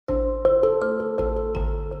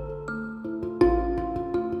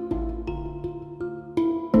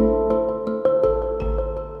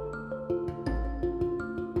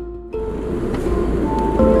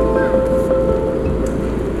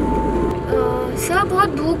Sir बहुत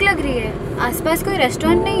भूख लग रही है, आसपास कोई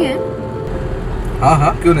रेस्टोरेंट नहीं है? हाँ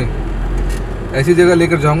हाँ क्यों नहीं, ऐसी जगह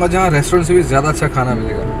लेकर जाऊंगा जहाँ रेस्टोरेंट से भी ज्यादा अच्छा खाना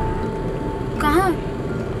मिलेगा। कहाँ?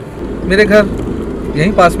 मेरे घर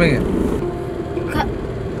यहीं पास में ही है।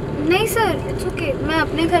 नहीं सर, इट्स ओके, मैं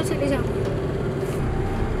अपने घर चले जाऊंगा।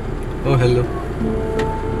 ओह हेलो,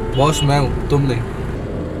 बॉस मैं हूँ, तुम नहीं।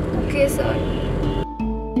 Okay sir.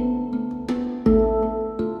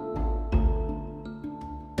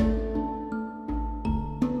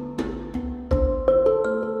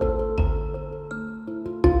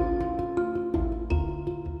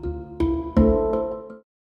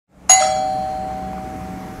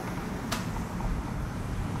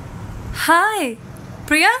 हाय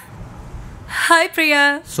प्रिया। हाय प्रिया।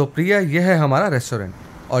 सो प्रिया, ये है हमारा रेस्टोरेंट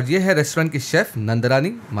और ये है रेस्टोरेंट की chef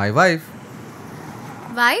Nandrani, my wife.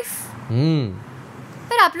 Wife?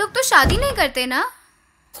 पर आप लोग तो शादी नहीं करते ना?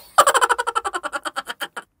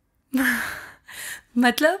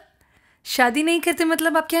 मतलब शादी नहीं करते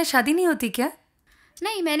मतलब आपके यहाँ शादी नहीं होती क्या?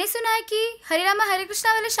 नहीं, मैंने सुना है कि हरे रामा हरे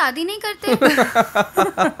कृष्णा वाले शादी नहीं करते।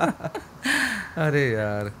 अरे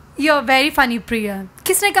यार, यू आर वेरी फनी प्रिया।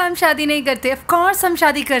 किसने कहा हम शादी नहीं करते? ऑफ कोर्स हम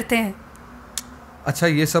शादी करते हैं। अच्छा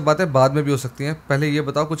ये सब बातें बाद में भी हो सकती हैं, पहले ये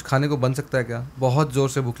बताओ कुछ खाने को बन सकता है क्या? बहुत जोर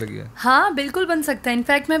से भूख लगी है। हाँ बिल्कुल बन सकता है,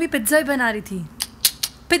 इनफैक्ट मैं अभी पिज्जा ही बना रही थी।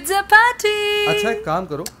 Pizza party. अच्छा एक काम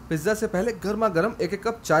करो, पिज्जा से पहले गर्मा गर्म एक एक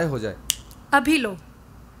कप चाय हो जाए। अभी लो।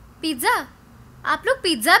 पिज्जा? आप लोग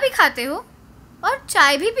पिज्जा भी खाते हो और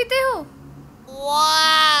चाय भी पीते हो?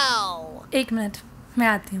 वाओ! एक मिनट मैं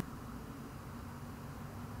आती हूँ।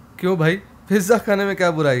 क्यों भाई, पिज्जा खाने में क्या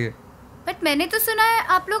बुराई है? बट मैंने तो सुना है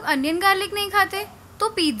आप लोग अनियन गार्लिक नहीं खाते, तो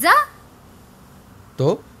पिज्जा?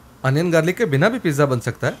 तो अनियन गार्लिक के बिना भी पिज्जा बन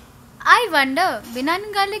सकता है। आई वंडर, बिना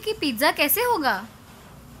अनियन गार्लिक की पिज्जा कैसे होगा?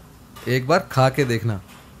 एक बार खा के देखना,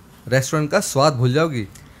 रेस्टोरेंट का स्वाद भूल जाओगी।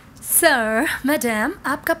 सर मैडम,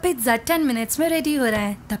 आपका पिज्जा 10 मिनट्स में रेडी हो रहा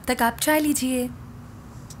है, तब तक आप चाय लीजिए।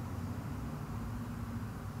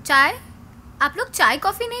 चाय? आप लोग चाय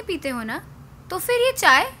कॉफी नहीं पीते हो ना, तो फिर ये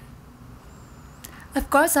चाय? ऑफ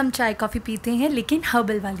कोर्स हम चाय कॉफ़ी पीते हैं, लेकिन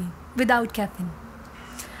हर्बल वाली, विदाउट कैफीन।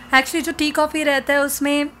 एक्चुअली जो टी कॉफ़ी रहता है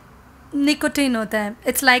उसमें निकोटीन होता है,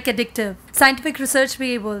 it's like addictive. Scientific research भी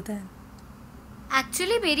ये बोलता है।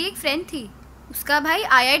 एक्चुअली मेरी एक फ्रेंड थी, उसका भाई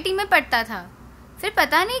IIT में पढ़ता था, फिर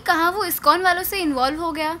पता नहीं कहाँ वो इस्कॉन वालों से इन्वॉल्व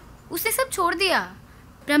हो गया, उसने सब छोड़ दिया,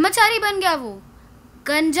 ब्रह्मचारी बन गया, वो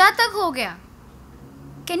गंजा तक हो गया।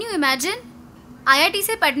 Can you imagine? IIT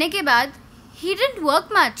से पढ़ने के बाद he didn't work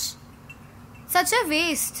much, such a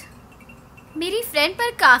waste. मेरी फ्रेंड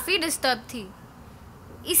पर काफ़ी डिस्टर्ब थी,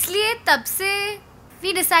 इसलिए तब से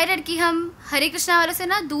वी डिसाइडेड कि हम हरे कृष्णा वालों से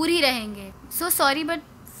ना दूर ही रहेंगे। So sorry but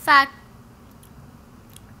fact.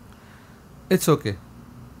 It's okay,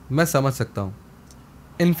 मैं समझ सकता हूँ।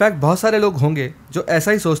 इनफैक्ट बहुत सारे लोग होंगे जो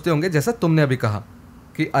ऐसा ही सोचते होंगे जैसा तुमने अभी कहा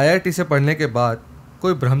कि IIT से पढ़ने के बाद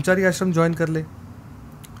कोई ब्रह्मचारी आश्रम ज्वाइन कर ले।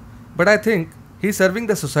 But I think he is serving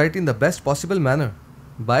the society in the best possible manner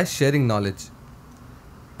by sharing knowledge.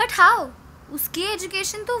 But how? उसकी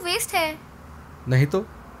एजुकेशन तो वेस्ट है। नहीं तो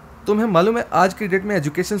तुम्हें मालूम है आज की डेट में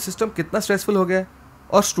एजुकेशन सिस्टम कितना स्ट्रेसफुल हो गया है,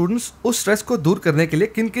 और स्टूडेंट्स उस स्ट्रेस को दूर करने के लिए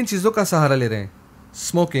किन किन चीज़ों का सहारा ले रहे हैं?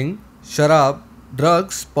 स्मोकिंग, शराब,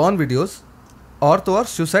 ड्रग्स, पॉर्न वीडियोस, और तो और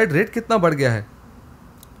सुसाइड रेट कितना बढ़ गया है।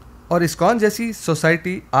 और ISKCON जैसी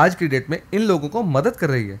सोसाइटी आज की डेट में इन लोगों को मदद कर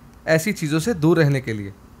रही है ऐसी चीज़ों से दूर रहने के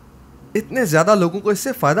लिए। इतने ज़्यादा लोगों को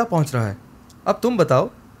इससे फ़ायदा पहुंच रहा है। अब तुम बताओ,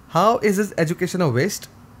 how is is education a waste?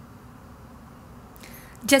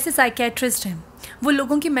 जैसे साइकेट्रिस्ट हैं, वो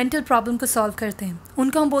लोगों की मेंटल प्रॉब्लम को सॉल्व करते हैं,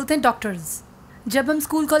 उनको हम बोलते हैं डॉक्टर्स। जब हम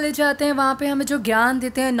स्कूल कॉलेज जाते हैं, वहाँ पे हमें जो ज्ञान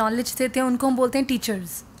देते हैं, नॉलेज देते हैं, उनको हम बोलते हैं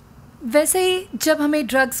टीचर्स। वैसे ही जब हमें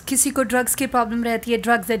किसी को ड्रग्स की प्रॉब्लम रहती है,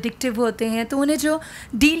 ड्रग्स एडिक्टिव होते हैं, तो उन्हें जो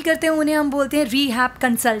डील करते हैं उन्हें हम बोलते हैं रीहैब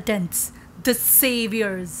कंसल्टेंट्स, द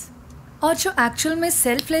सेवियर्स। और जो एक्चुअल में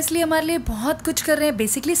सेल्फलेसली हमारे लिए बहुत कुछ कर रहे हैं,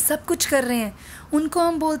 बेसिकली सब कुछ कर रहे हैं, उनको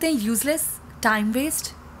हम बोलते हैं यूजलेस, टाइम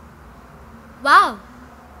वेस्ट। वाह,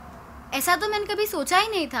 ऐसा तो मैंने कभी सोचा ही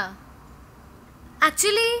नहीं था।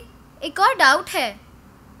 एक्चुअली एक और डाउट है,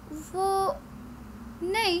 वो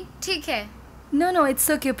नहीं ठीक है। No it's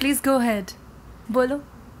okay, please go ahead, बोलो।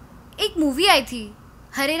 एक मूवी आई थी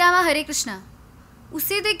हरे रामा हरे कृष्णा,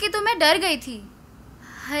 उसे देख के तो मैं डर गई थी।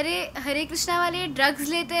 हरे कृष्णा वाले ड्रग्स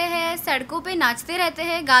लेते हैं, सड़कों पे नाचते रहते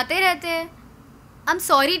हैं, गाते रहते हैं। आई एम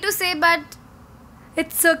सॉरी टू से but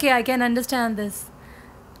it's okay, I can understand this.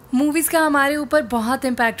 Movies का हमारे ऊपर बहुत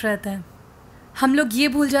इम्पैक्ट रहता है। हम लोग ये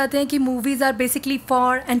भूल जाते हैं कि movies are basically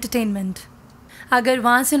for entertainment. अगर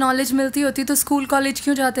वहाँ से नॉलेज मिलती होती तो स्कूल कॉलेज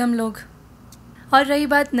क्यों जाते हम लोग? और रही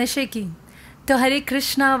बात नशे की, तो हरे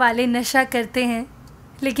कृष्णा वाले नशा करते हैं,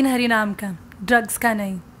 लेकिन हरि नाम का, ड्रग्स का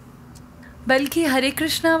नहीं, बल्कि हरे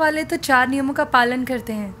कृष्णा वाले तो 4 नियमों का पालन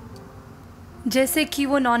करते हैं, जैसे कि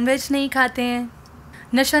वो नॉनवेज नहीं खाते हैं,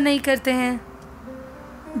 नशा नहीं करते हैं,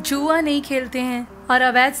 जुआ नहीं खेलते हैं और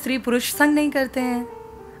अवैध स्त्री पुरुष संग नहीं करते हैं।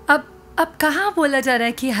 अब कहाँ बोला जा रहा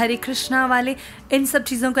है कि हरे कृष्णा वाले इन सब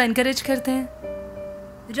चीज़ों को एनकरेज करते हैं?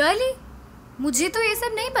 रियली? मुझे तो ये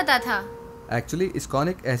सब नहीं पता था। एक्चुअली इस्कॉन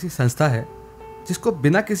एक ऐसी संस्था है जिसको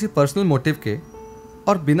बिना किसी पर्सनल मोटिव के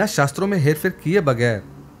और बिना शास्त्रों में हेरफेर किए बगैर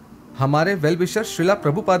हमारे वेल विशर श्रीला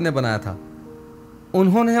प्रभुपाद ने बनाया था।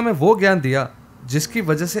 उन्होंने हमें वो ज्ञान दिया जिसकी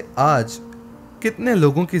वजह से आज कितने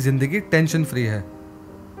लोगों की जिंदगी टेंशन फ्री है।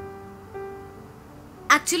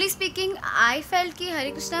 एक्चुअली स्पीकिंग आई फेल्ट कि हरे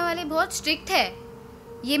कृष्णा वाले बहुत स्ट्रिक्ट है।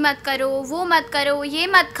 ये मत करो, वो मत करो, ये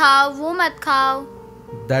मत खाओ, वो मत खाओ।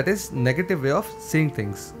 That is negative way of seeing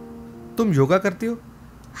things. तुम योगा करती हो?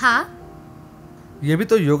 हाँ। ये भी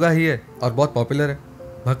तो योगा ही है और बहुत पॉपुलर है,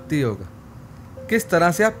 भक्ति योगा। किस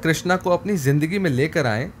तरह से आप कृष्णा को अपनी जिंदगी में लेकर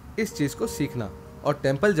आए, इस चीज को सीखना, और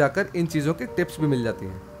टेंपल जाकर इन चीजों की टिप्स भी मिल जाती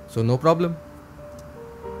हैं। So no problem.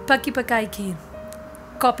 पकी पकाई खीर,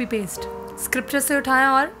 कॉपी पेस्ट, स्क्रिप्चर से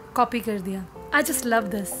उठाया और कॉपी कर दिया। I just love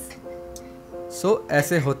this. सो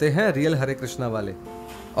ऐसे होते हैं रियल हरे कृष्णा वाले।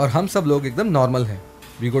 और हम सब लोग एकदम नॉर्मल हैं।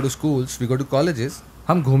 We go to schools, we go to colleges,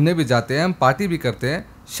 हम घूमने भी जाते हैं, हम पार्टी भी करते हैं,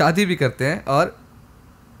 शादी भी करते हैं और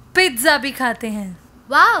पिज्जा भी खाते हैं।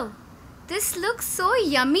 Wow, this looks so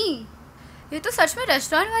yummy. ये तो सच में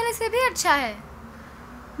रेस्टोरेंट वाले से भी अच्छा है।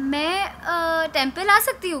 मैं टेंपल आ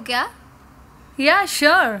सकती हूँ क्या? या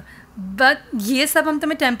श्योर, बट ये सब हम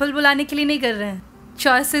तुम्हें टेंपल बुलाने के लिए नहीं कर रहे हैं।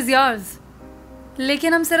 Choice is yours.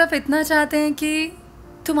 लेकिन हम सिर्फ इतना चाहते हैं कि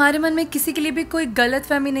तुम्हारे मन में किसी के लिए भी कोई गलत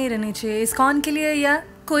फहमी नहीं रहनी चाहिए, इस्कॉन के लिए या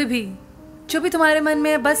कोई भी। जो भी तुम्हारे मन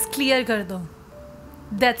में है बस क्लियर कर दो।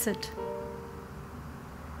 That's it.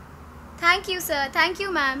 Thank you sir, thank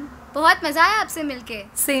you ma'am. बहुत मजा आया आपसे मिलके।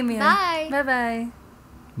 Same here. Bye bye bye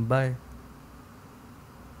bye.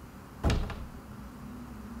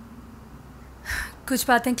 कुछ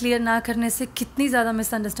बातें क्लियर ना करने से कितनी ज़्यादा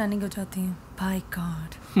मिसअंडरस्टैंडिंग हो जाती हैं। Bye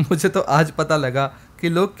God. मुझे तो आज पता लगा कि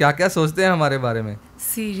लोग क्या क्या सोचते हैं हमारे बारे में।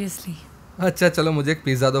 सीरियसली। अच्छा चलो, मुझे एक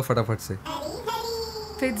पिज्ज़ा दो फटाफट से।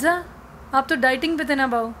 पिज्ज़ा? आप तो डाइटिंग पे थे ना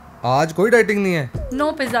बाऊ। आज कोई डाइटिंग नहीं है।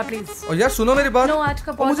 No pizza please. और यार सुनो मेरी बात। नो, आज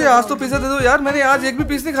का और मुझे आज तो पिज्ज़ा दे दो यार। मैंने आज एक भी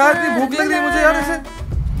पीस नहीं खाया, इतनी भूख लग रही है मुझे यार ऐसे।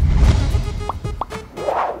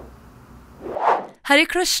 Hare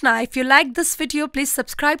Krishna, if you like this video, please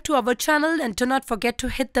subscribe to our channel and do not forget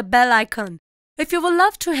to hit the bell icon. If you would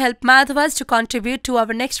love to help Madhavas to contribute to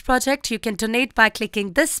our next project, you can donate by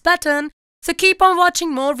clicking this button. So keep on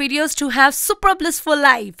watching more videos to have super blissful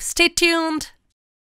life. Stay tuned.